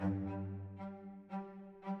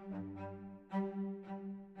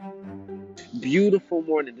Beautiful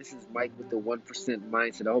morning. This is Mike with the 1%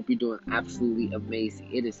 Mindset. I hope you're doing absolutely amazing.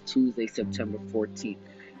 It is Tuesday, September 14th.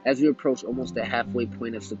 As we approach almost the halfway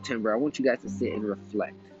point of September, I want you guys to sit and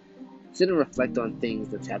reflect. Sit and reflect on things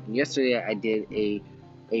that's happened. Yesterday, I did a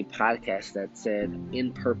podcast that said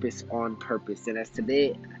 "In Purpose, on Purpose," and as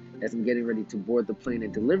I'm getting ready to board the plane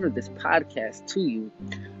and deliver this podcast to you,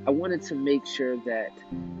 I wanted to make sure that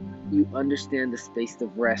you understand the space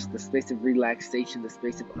of rest, the space of relaxation, the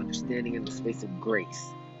space of understanding, and the space of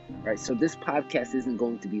grace. Right? So this podcast isn't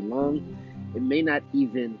going to be long. It may not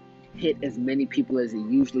even hit as many people as it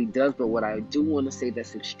usually does, but what I do want to say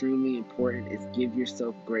that's extremely important is give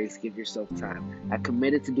yourself grace, give yourself time. I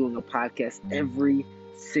committed to doing a podcast every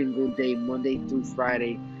single day, Monday through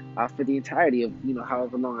Friday, for the entirety of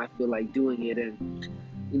however long I feel like doing it. And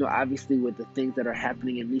obviously with the things that are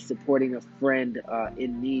happening and me supporting a friend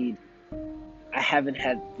in need, I haven't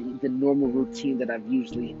had the normal routine that I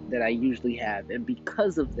usually have, and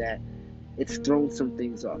because of that, it's thrown some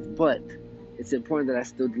things off. But it's important that I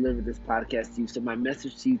still deliver this podcast to you. So my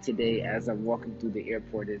message to you today, as I'm walking through the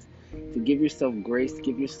airport, is to give yourself grace,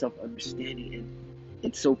 give yourself understanding, and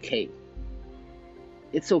it's okay.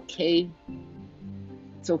 It's okay.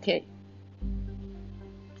 It's okay.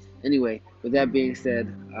 Anyway, with that being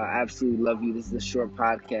said, I absolutely love you. This is a short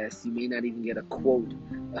podcast. You may not even get a quote,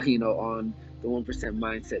 on the 1%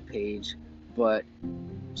 Mindset page, but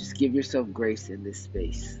just give yourself grace in this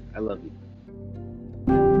space. I love you.